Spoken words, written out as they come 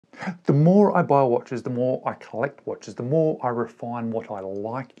The more I buy watches, the more I collect watches, the more I refine what I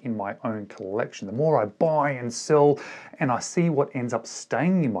like in my own collection, the more I buy and sell and I see what ends up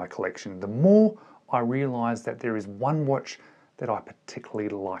staying in my collection, the more I realize that there is one watch that I particularly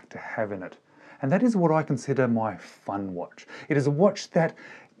like to have in it. And that is what I consider my fun watch. It is a watch that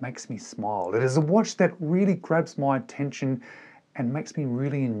makes me smile. It is a watch that really grabs my attention and makes me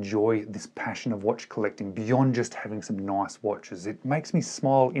really enjoy this passion of watch collecting beyond just having some nice watches. It makes me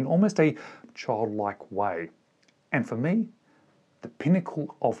smile in almost a childlike way. And for me, the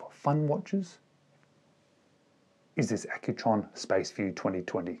pinnacle of fun watches is this Accutron Spaceview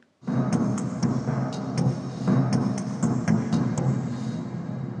 2020.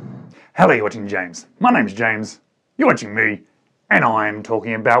 Hello, you're watching James. My name's James, you're watching me, and I'm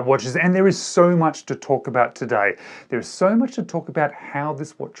talking about watches, and there is so much to talk about today. There is so much to talk about how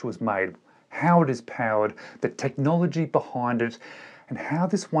this watch was made, how it is powered, the technology behind it, and how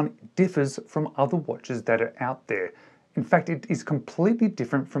this one differs from other watches that are out there. In fact, it is completely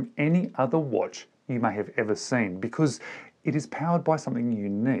different from any other watch you may have ever seen because it is powered by something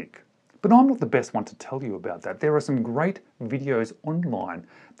unique. But I'm not the best one to tell you about that. There are some great videos online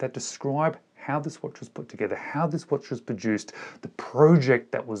that describe how this watch was put together, how this watch was produced, the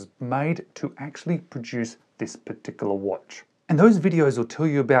project that was made to actually produce this particular watch. And those videos will tell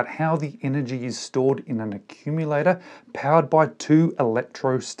you about how the energy is stored in an accumulator powered by two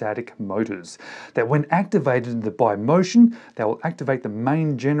electrostatic motors. That when activated by motion, they will activate the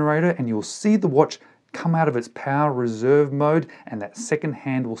main generator and you'll see the watch come out of its power reserve mode and that second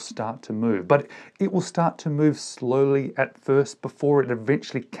hand will start to move. But it will start to move slowly at first before it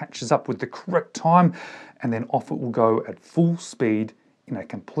eventually catches up with the correct time, and then off it will go at full speed in a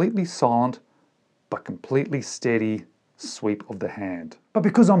completely silent but completely steady sweep of the hand. But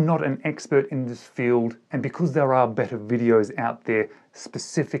because I'm not an expert in this field and because there are better videos out there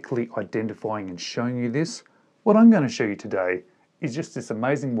specifically identifying and showing you this, what I'm going to show you today is just this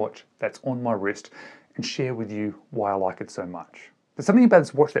amazing watch that's on my wrist and share with you why I like it so much. But something about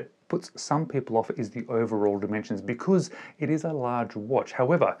this watch that puts some people off is the overall dimensions because it is a large watch.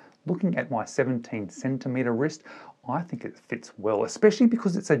 However, looking at my 17cm wrist, I think it fits well, especially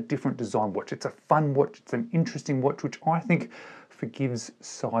because it's a different design watch. It's a fun watch, it's an interesting watch, which I think forgives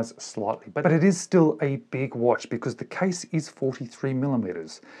size slightly. But it is still a big watch because the case is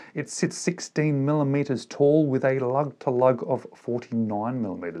 43mm. It sits 16mm tall with a lug to lug of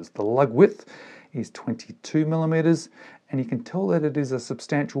 49mm. The lug width is 22mm, and you can tell that it is a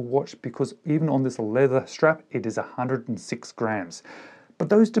substantial watch because even on this leather strap, it is 106 grams. But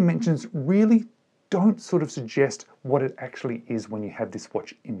those dimensions really don't sort of suggest what it actually is when you have this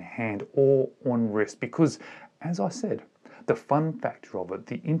watch in hand or on wrist because, as I said, the fun factor of it,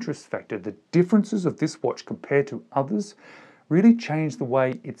 the interest factor, the differences of this watch compared to others really change the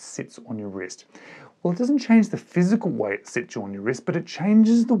way it sits on your wrist. Well, it doesn't change the physical way it sits on your wrist, but it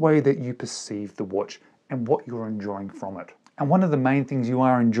changes the way that you perceive the watch and what you're enjoying from it. And one of the main things you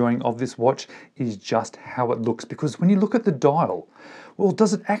are enjoying of this watch is just how it looks, because when you look at the dial, well,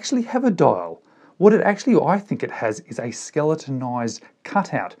 does it actually have a dial? What it actually, I think it has, is a skeletonized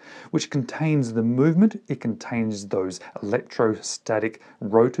cutout, which contains the movement, it contains those electrostatic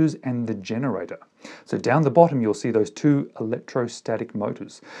rotors and the generator. So down the bottom, you'll see those two electrostatic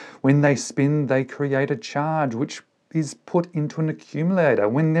motors. When they spin, they create a charge, which is put into an accumulator.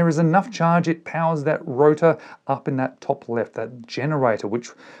 When there is enough charge, it powers that rotor up in that top left, that generator, which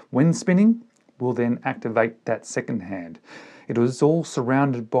when spinning, will then activate that second hand. It is all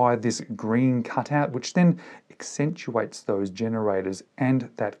surrounded by this green cutout, which then accentuates those generators and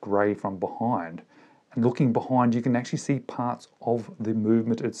that grey from behind. And looking behind, you can actually see parts of the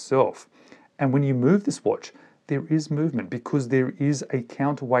movement itself. And when you move this watch, there is movement because there is a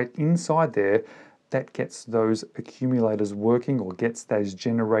counterweight inside there that gets those accumulators working or gets those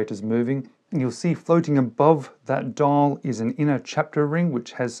generators moving. And you'll see floating above that dial is an inner chapter ring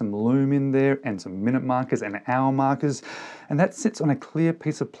which has some lume in there and some minute markers and hour markers, and that sits on a clear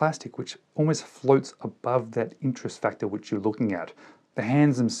piece of plastic which almost floats above that interest factor which you're looking at. The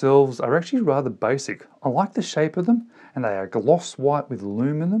hands themselves are actually rather basic. I like the shape of them, and they are gloss white with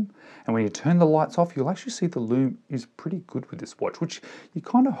lume in them, and when you turn the lights off you'll actually see the lume is pretty good with this watch, which you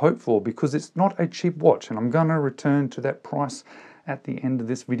kind of hope for because it's not a cheap watch, and I'm going to return to that price at the end of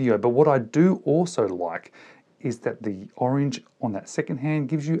this video. But what I do also like is that the orange on that second hand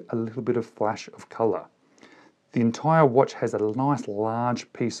gives you a little bit of flash of color. The entire watch has a nice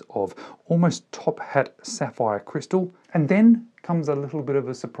large piece of almost top hat sapphire crystal, and then comes a little bit of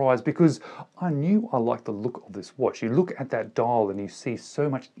a surprise because I knew I liked the look of this watch. You look at that dial and you see so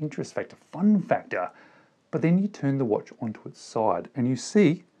much interest factor, fun factor, but then you turn the watch onto its side and you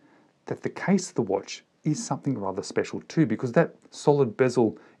see that the case of the watch is something rather special too, because that solid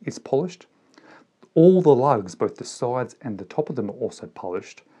bezel is polished. All the lugs, both the sides and the top of them, are also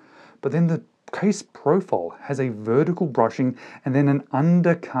polished. But then the case profile has a vertical brushing and then an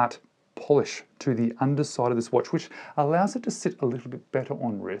undercut polish to the underside of this watch, which allows it to sit a little bit better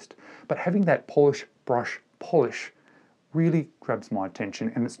on wrist. But having that polish really grabs my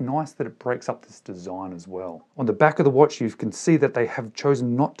attention, and it's nice that it breaks up this design as well. On the back of the watch, you can see that they have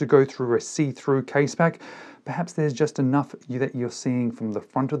chosen not to go through a see-through case back. Perhaps there's just enough that you're seeing from the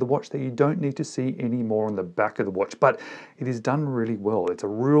front of the watch that you don't need to see any more on the back of the watch, but it is done really well. It's a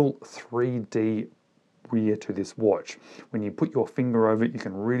real 3D rear to this watch. When you put your finger over it, you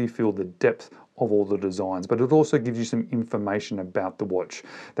can really feel the depth of all the designs, but it also gives you some information about the watch,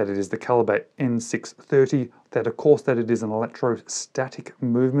 that it is the caliber N630, that of course that it is an electrostatic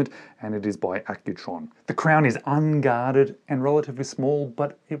movement, and it is by Accutron. The crown is unguarded and relatively small,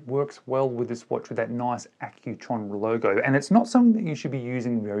 but it works well with this watch with that nice Accutron logo, and it's not something that you should be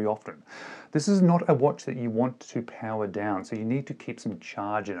using very often. This is not a watch that you want to power down, so you need to keep some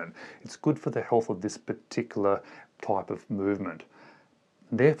charge in it. It's good for the health of this particular type of movement.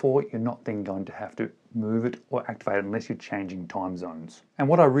 Therefore, you're not then going to have to move it or activate it unless you're changing time zones. And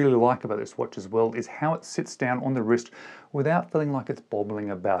what I really like about this watch as well is how it sits down on the wrist without feeling like it's bobbling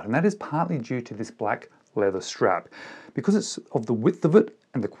about. And that is partly due to this black leather strap. Because it's of the width of it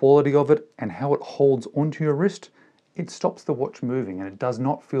and the quality of it and how it holds onto your wrist, it stops the watch moving and it does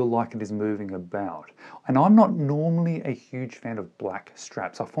not feel like it is moving about. And I'm not normally a huge fan of black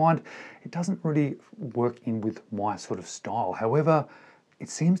straps. I find it doesn't really work in with my sort of style. However, it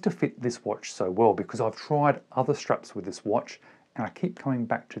seems to fit this watch so well because I've tried other straps with this watch and I keep coming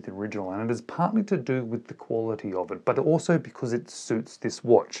back to the original, and it is partly to do with the quality of it, but also because it suits this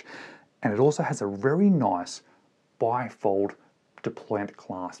watch. And it also has a very nice bifold deployant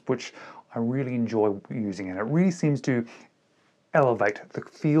clasp, which I really enjoy using, and it really seems to elevate the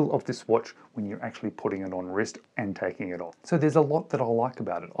feel of this watch when you're actually putting it on wrist and taking it off. So there's a lot that I like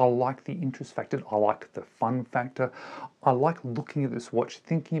about it. I like the interest factor, I like the fun factor, I like looking at this watch,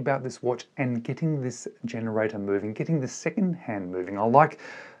 thinking about this watch and getting this generator moving, getting the second hand moving. I like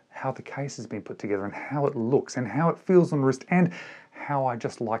how the case has been put together and how it looks and how it feels on wrist and how I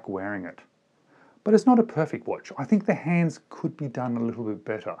just like wearing it. But it's not a perfect watch. I think the hands could be done a little bit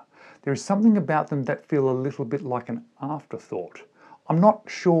better. There is something about them that feel a little bit like an afterthought. I'm not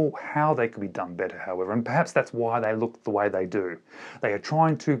sure how they could be done better, however, and perhaps that's why they look the way they do. They are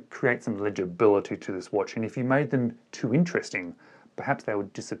trying to create some legibility to this watch, and if you made them too interesting, perhaps they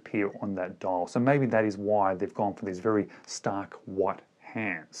would disappear on that dial. So maybe that is why they've gone for these very stark white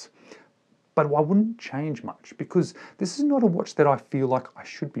hands. But I wouldn't change much because this is not a watch that I feel like I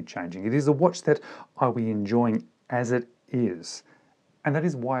should be changing. It is a watch that I'll be enjoying as it is. And that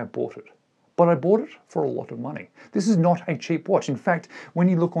is why I bought it. But I bought it for a lot of money. This is not a cheap watch. In fact, when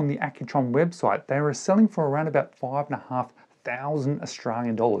you look on the Accutron website, they are selling for around about $5,500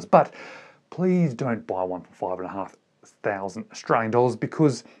 Australian dollars. But please don't buy one for $5,500 Australian dollars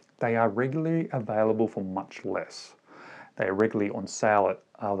because they are regularly available for much less. They are regularly on sale at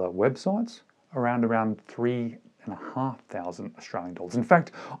other websites around $3,500 Australian dollars. In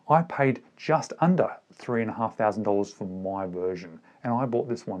fact, I paid just under $3,500 for my version, and I bought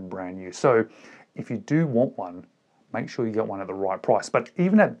this one brand new. So if you do want one, make sure you get one at the right price. But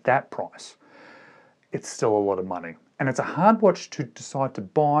even at that price, it's still a lot of money. And it's a hard watch to decide to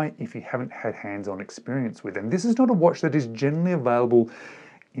buy if you haven't had hands-on experience with it. And this is not a watch that is generally available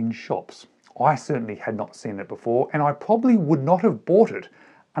in shops. I certainly had not seen it before, and I probably would not have bought it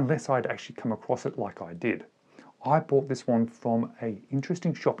unless I'd actually come across it like I did. I bought this one from an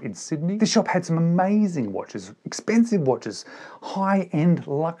interesting shop in Sydney. This shop had some amazing watches, expensive watches, high-end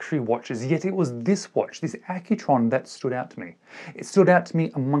luxury watches, yet it was this watch, this Accutron, that stood out to me. It stood out to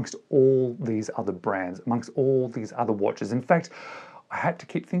me amongst all these other brands, amongst all these other watches. In fact, I had to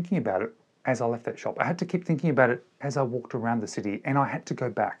keep thinking about it as I left that shop. I had to keep thinking about it as I walked around the city, and I had to go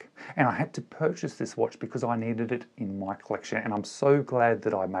back and I had to purchase this watch because I needed it in my collection. And I'm so glad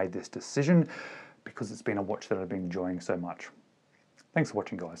that I made this decision because it's been a watch that I've been enjoying so much. Thanks for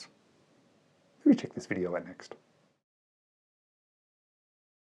watching, guys. Who check this video out next?